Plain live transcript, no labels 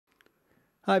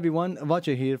Hi everyone,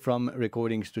 Vacha here from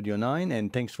Recording Studio 9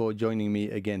 and thanks for joining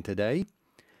me again today.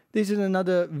 This is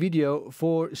another video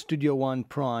for Studio One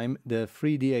Prime, the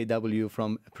free DAW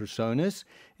from Presonus,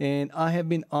 and I have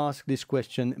been asked this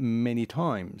question many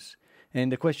times.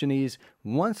 And the question is,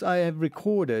 once I have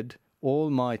recorded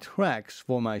all my tracks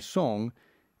for my song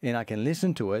and I can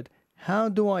listen to it, how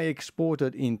do I export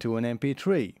it into an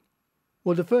MP3?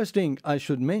 Well, the first thing I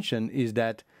should mention is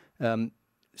that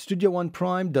Studio One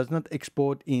Prime does not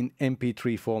export in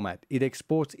MP3 format. It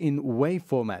exports in WAV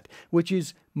format, which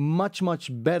is much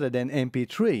better than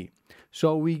MP3.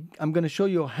 So I'm going to show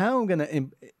you how I'm going to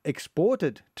export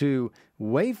it to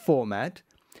WAV format,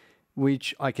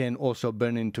 which I can also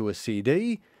burn into a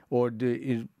CD or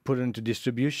put it into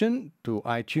distribution to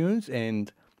iTunes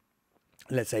and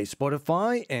let's say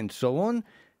Spotify and so on.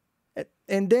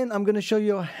 And then I'm going to show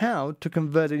you how to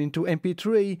convert it into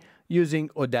MP3 using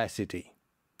Audacity.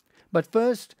 But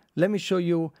first, let me show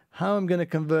you how I'm going to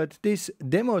convert this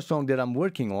demo song that I'm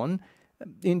working on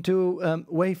into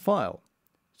WAV file.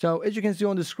 So as you can see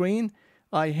on the screen,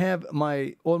 I have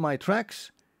all my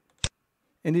tracks,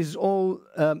 and this is all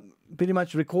pretty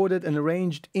much recorded and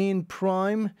arranged in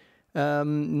Prime,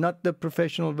 not the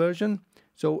professional version.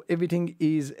 So everything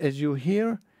is as you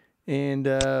hear, and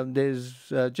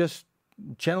there's just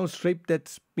channel strip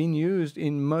that's been used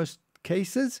in most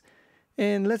cases.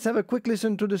 And let's have a quick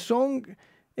listen to the song,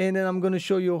 and then I'm going to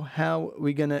show you how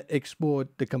we're going to export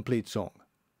the complete song.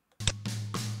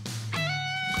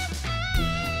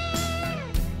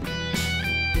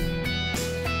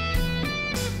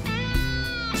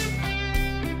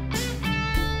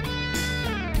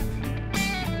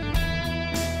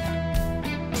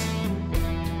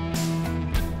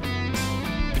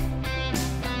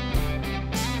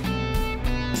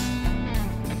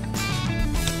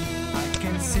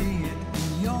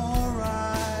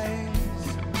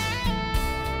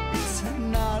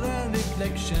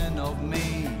 Of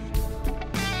me,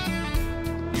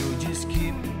 you just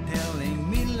keep telling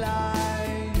me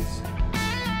lies.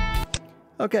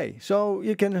 Okay, so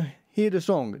you can hear the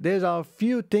song. There's a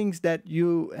few things that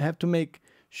you have to make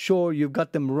sure you've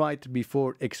got them right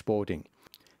before exporting.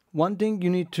 One thing you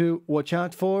need to watch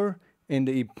out for, and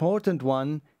the important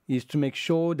one, is to make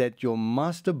sure that your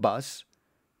master bus,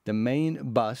 the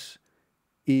main bus,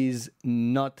 is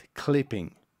not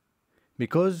clipping.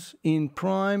 Because in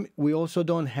Prime, we also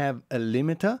don't have a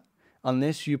limiter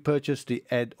unless you purchase the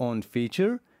add-on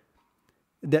feature.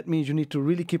 That means you need to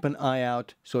really keep an eye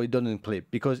out so it doesn't clip.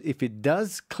 Because if it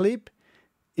does clip,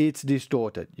 it's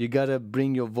distorted. You gotta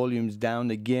bring your volumes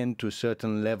down again to a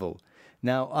certain level.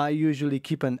 Now, I usually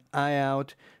keep an eye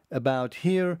out about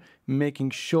here,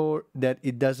 making sure that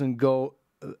it doesn't go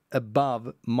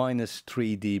above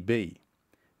 -3 dB.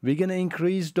 We're going to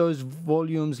increase those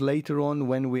volumes later on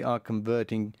when we are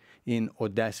converting in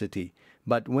Audacity.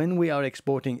 But when we are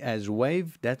exporting as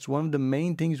WAV, that's one of the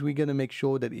main things we're going to make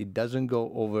sure that it doesn't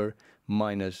go over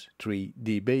 -3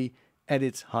 dB at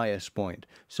its highest point.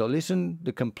 So listen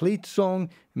the complete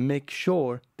song, make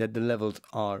sure that the levels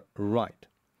are right.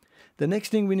 The next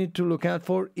thing we need to look out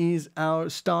for is our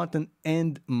start and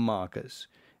end markers.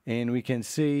 And we can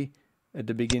see at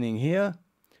the beginning here,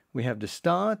 we have the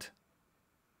start.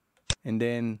 And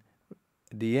then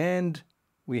at the end,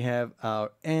 we have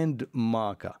our end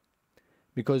marker.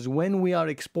 Because when we are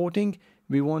exporting,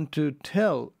 we want to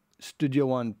tell Studio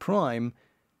One Prime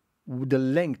the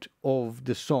length of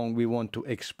the song we want to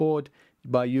export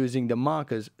by using the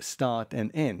markers start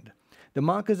and end. The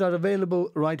markers are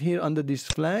available right here under this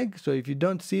flag. So if you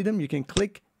don't see them, you can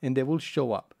click and they will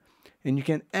show up. And you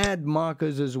can add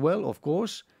markers as well, of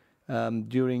course,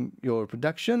 during your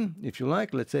production, if you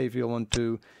like. Let's say if you want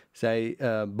to say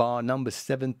bar number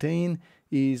 17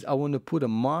 is I want to put a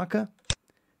marker,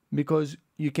 because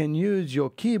you can use your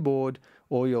keyboard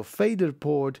or your fader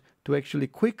port to actually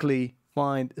quickly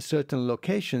find certain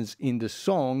locations in the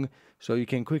song, so you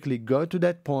can quickly go to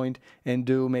that point and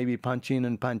do maybe punch in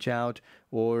and punch out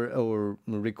or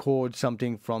record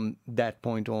something from that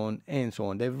point on and so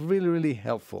on. They're really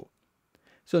helpful.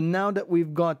 So now that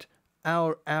we've got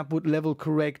our output level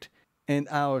correct and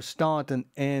our start and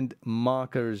end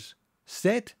markers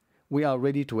set, we are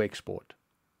ready to export.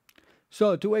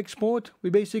 So to export, we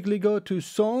basically go to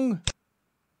Song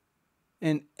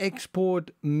and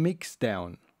Export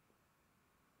Mixdown.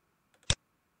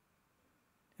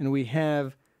 And we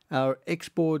have our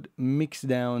Export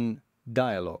Mixdown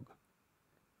dialog.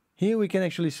 Here we can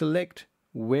actually select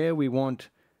where we want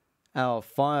our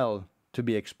file to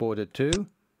be exported to.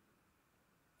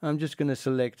 I'm just going to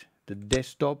select the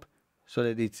desktop so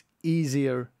that it's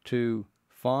easier to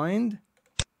find.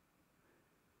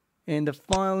 And the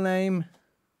file name,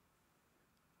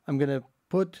 I'm going to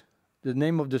put the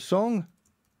name of the song,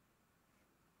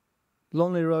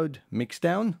 Lonely Road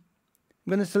Mixdown. I'm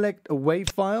going to select a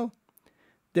WAV file.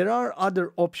 There are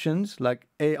other options like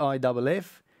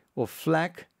AIFF or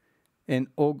FLAC and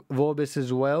OGG Vorbis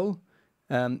as well,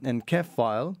 and CAF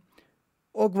file.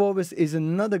 OGG Vorbis is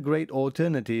another great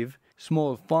alternative,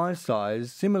 small file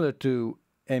size similar to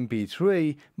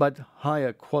MP3 but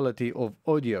higher quality of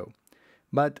audio.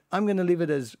 But I'm going to leave it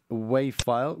as a WAV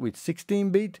file with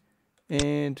 16-bit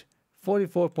and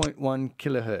 44.1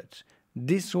 kilohertz.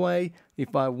 This way,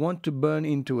 if I want to burn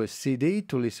into a CD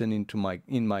to listen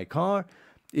in my car,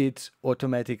 it's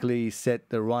automatically set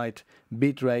the right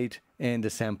bit rate and the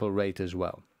sample rate as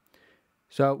well.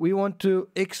 So we want to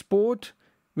export.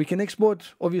 We can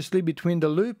export obviously between the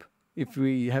loop if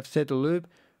we have set a loop,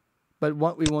 but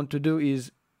what we want to do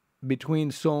is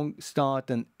between song start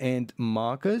and end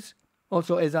markers.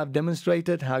 Also, as I've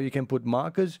demonstrated how you can put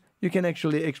markers, you can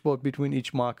actually export between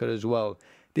each marker as well.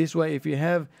 This way, if you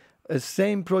have a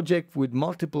same project with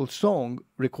multiple songs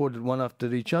recorded one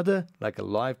after each other, like a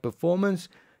live performance,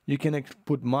 you can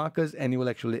put markers and you will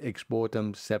actually export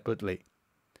them separately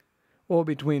or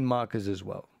between markers as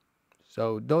well.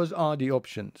 So those are the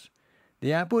options.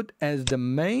 The output as the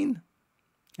main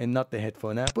and not the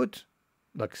headphone output,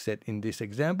 like set in this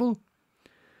example.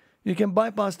 You can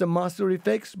bypass the master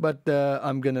effects, but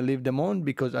I'm going to leave them on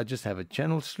because I just have a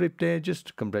channel strip there, just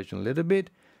to compress a little bit.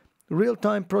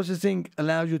 Real-time processing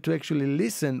allows you to actually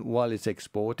listen while it's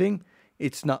exporting.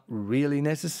 It's not really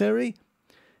necessary.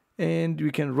 And we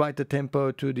can write the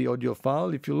tempo to the audio file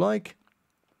if you like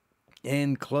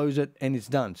and close it and it's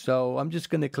done. So I'm just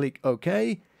going to click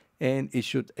OK and it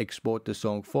should export the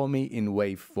song for me in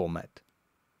WAV format.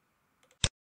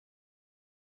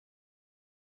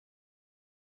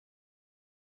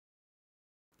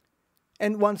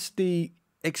 And once the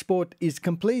export is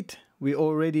complete, we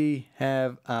already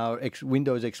have our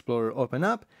Windows Explorer open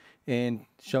up and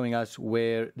showing us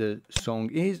where the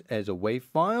song is as a WAV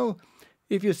file.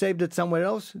 If you saved it somewhere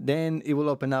else, then it will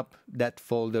open up that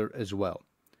folder as well.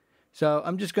 So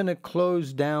I'm just going to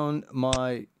close down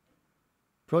my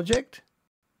project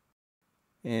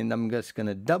and I'm just going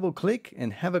to double click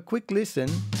and have a quick listen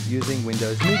using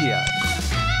Windows Media.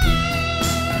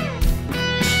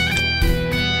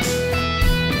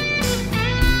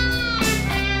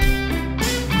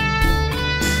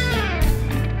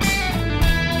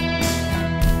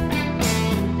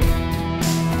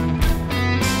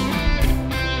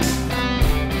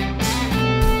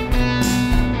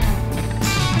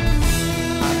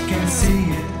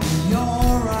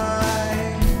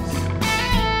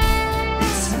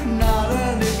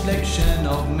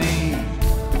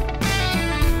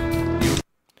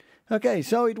 Okay,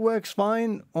 so it works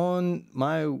fine on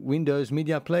my Windows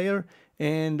Media Player,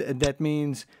 and that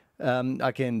means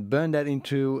I can burn that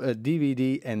into a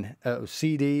DVD and a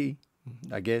CD,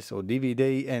 I guess, or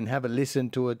DVD, and have a listen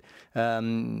to it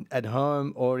at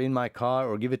home or in my car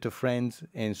or give it to friends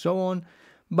and so on.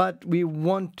 But we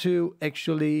want to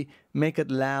actually make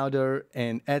it louder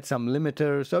and add some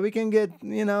limiter so we can get,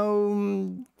 you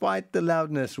know, fight the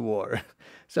loudness war.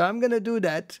 So I'm going to do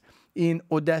that in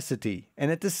Audacity and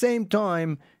at the same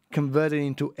time convert it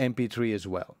into MP3 as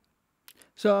well.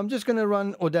 So I'm just going to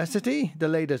run Audacity, the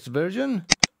latest version,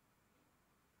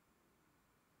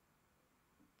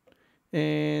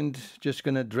 and just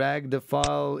going to drag the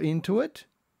file into it.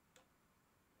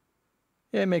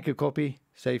 Yeah, make a copy,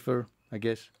 safer, I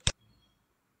guess.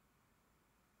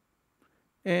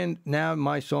 And now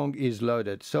my song is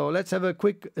loaded. So let's have a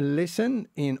quick listen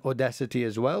in Audacity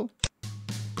as well.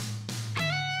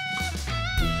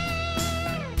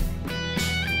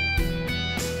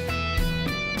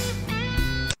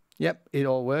 Yep, it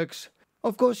all works.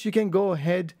 Of course, you can go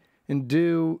ahead and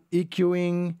do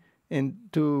EQing and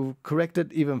to correct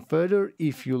it even further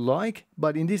if you like.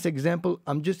 But in this example,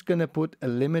 I'm just going to put a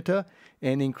limiter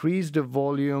and increase the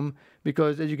volume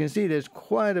because, as you can see, there's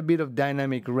quite a bit of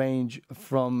dynamic range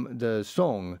from the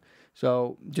song.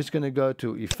 So just going to go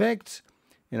to Effects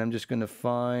and I'm just going to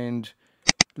find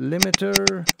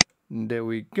Limiter. And there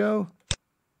we go.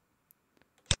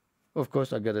 Of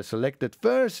course, I got to select it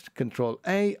first. Control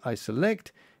A, I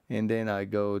select, and then I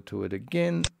go to it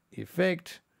again.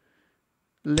 Effect,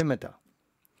 Limiter.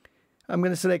 I'm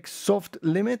going to select Soft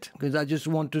Limit because I just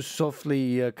want to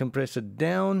softly compress it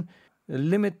down.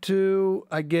 Limit to,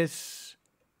 I guess,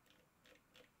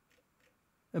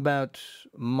 about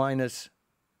minus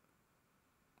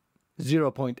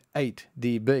 0.8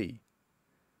 dB.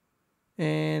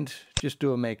 And just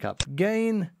do a makeup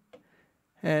gain.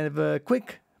 Have a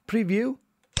quick preview.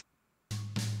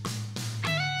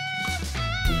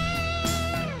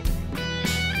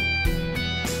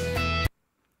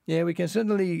 Yeah, we can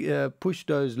certainly push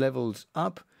those levels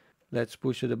up. Let's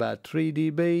push it about 3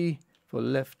 dB for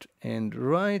left and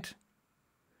right.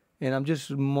 And I'm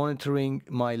just monitoring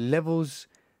my levels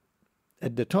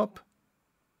at the top.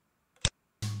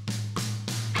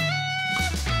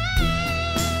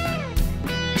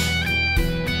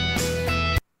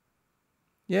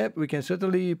 Yep, we can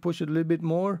certainly push it a little bit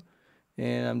more.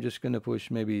 And I'm just going to push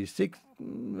maybe 6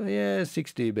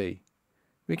 dB.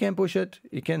 We can push it,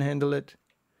 you can handle it.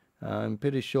 I'm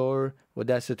pretty sure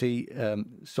Audacity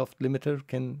soft limiter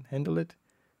can handle it.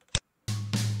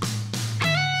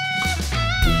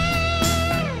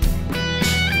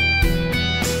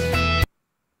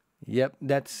 Yep,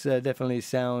 that's definitely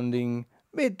sounding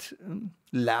a bit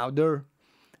louder.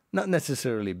 Not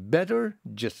necessarily better,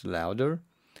 just louder.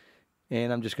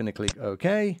 And I'm just going to click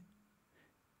OK.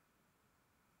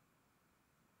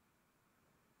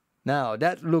 Now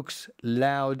that looks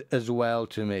loud as well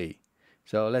to me.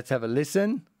 So let's have a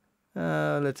listen.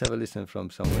 Let's have a listen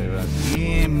from somewhere around.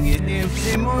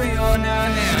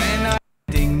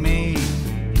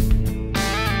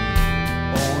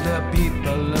 All the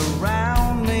people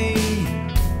around me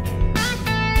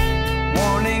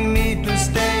wanting me to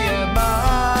stay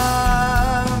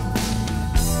above.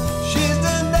 She's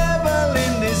the devil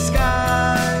in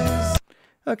disguise.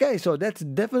 Okay, so that's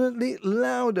definitely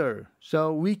louder.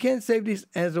 So we can save this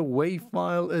as a WAV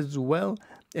file as well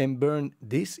and burn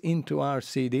this into our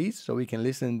CDs so we can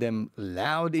listen to them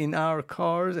loud in our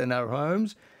cars and our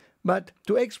homes. But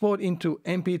to export into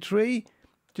MP3,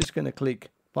 just going to click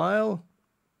File,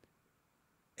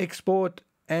 Export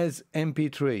as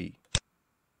MP3.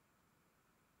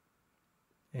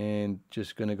 And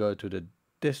just going to go to the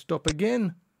desktop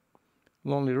again.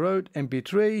 Lonely Road,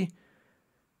 MP3.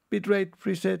 Bitrate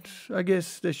preset, I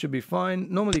guess that should be fine.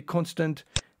 Normally constant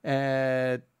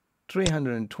at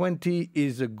 320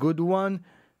 is a good one.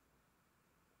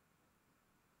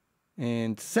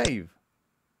 And save.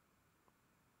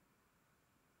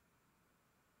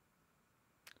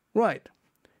 Right,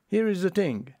 here is the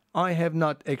thing. I have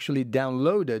not actually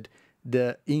downloaded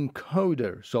the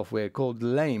encoder software called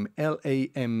LAME,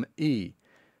 L-A-M-E.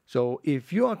 So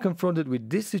if you are confronted with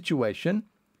this situation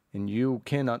and you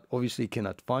obviously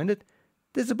cannot find it,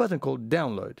 there's a button called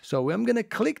download. So I'm going to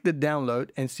click the download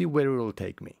and see where it will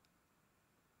take me.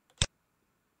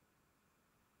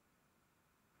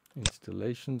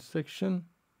 Installation section.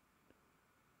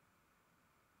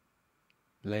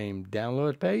 LAME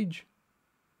download page.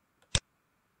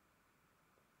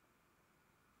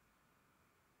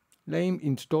 LAME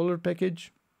installer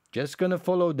package. Just gonna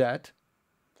follow that.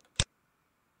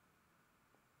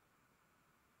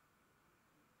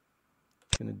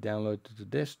 Gonna download to the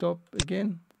desktop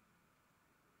again.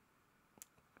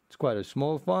 It's quite a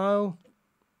small file.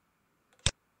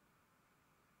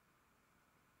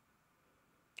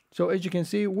 So as you can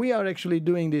see, we are actually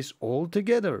doing this all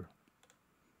together.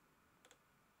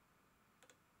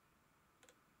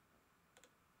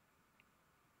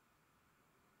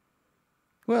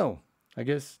 Well, I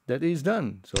guess that is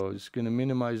done. So I'm just going to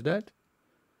minimize that.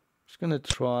 Just going to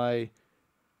try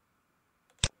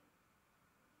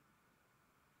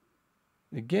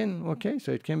again. Okay,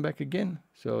 so it came back again.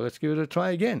 So let's give it a try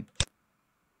again.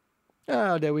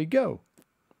 Ah, there we go.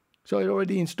 So it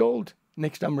already installed.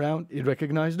 Next time around, it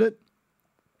recognized it.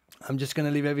 I'm just going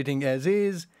to leave everything as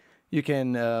is. You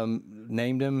can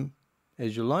name them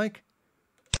as you like.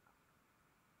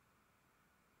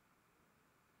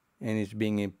 And it's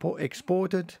being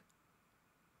exported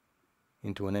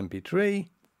into an MP3.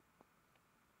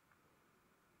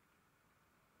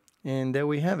 And there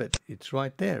we have it. It's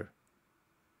right there.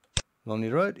 Lonely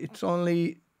Road. It's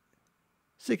only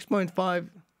 6.5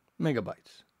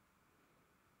 megabytes.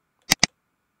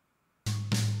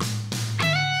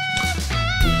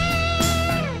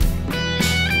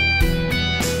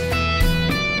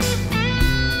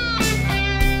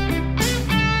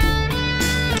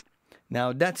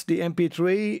 Now that's the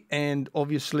MP3, and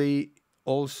obviously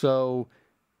also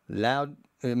loud,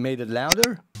 made it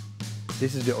louder.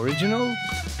 This is the original.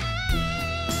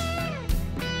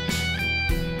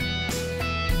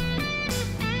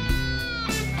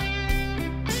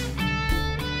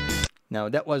 Now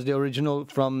that was the original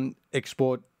from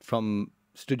export from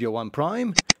Studio One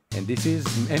Prime, and this is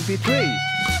MP3.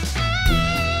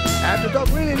 I have to talk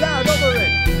really loud over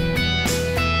it.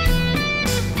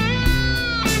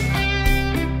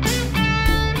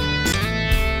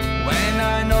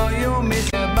 I know you miss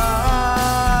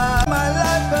about my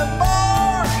life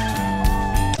apart.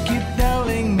 Keep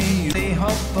telling me they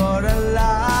hope for a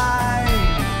life.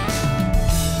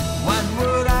 What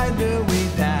would I do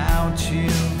without you?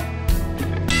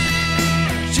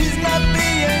 She's not the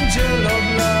angel.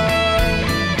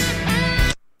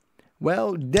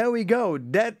 Well, there we go.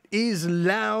 That is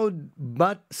loud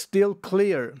but still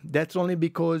clear. That's only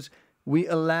because we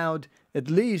allowed at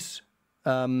least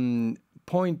 0.8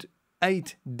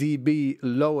 dB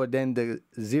lower than the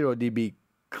 0 dB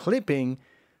clipping,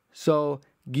 so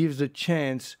gives a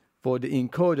chance for the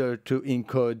encoder to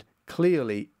encode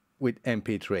clearly with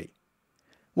MP3.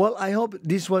 Well, I hope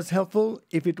this was helpful.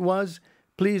 If it was,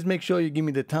 please make sure you give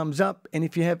me the thumbs up. And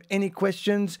if you have any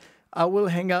questions, I will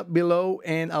hang up below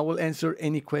and I will answer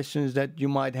any questions that you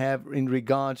might have in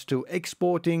regards to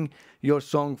exporting your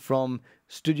song from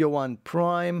Studio One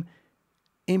Prime,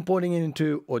 importing it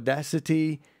into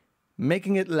Audacity,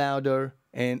 making it louder,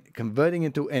 and converting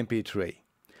it to MP3.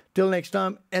 Till next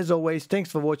time, as always, thanks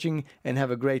for watching and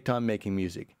have a great time making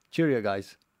music. Cheerio,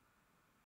 guys.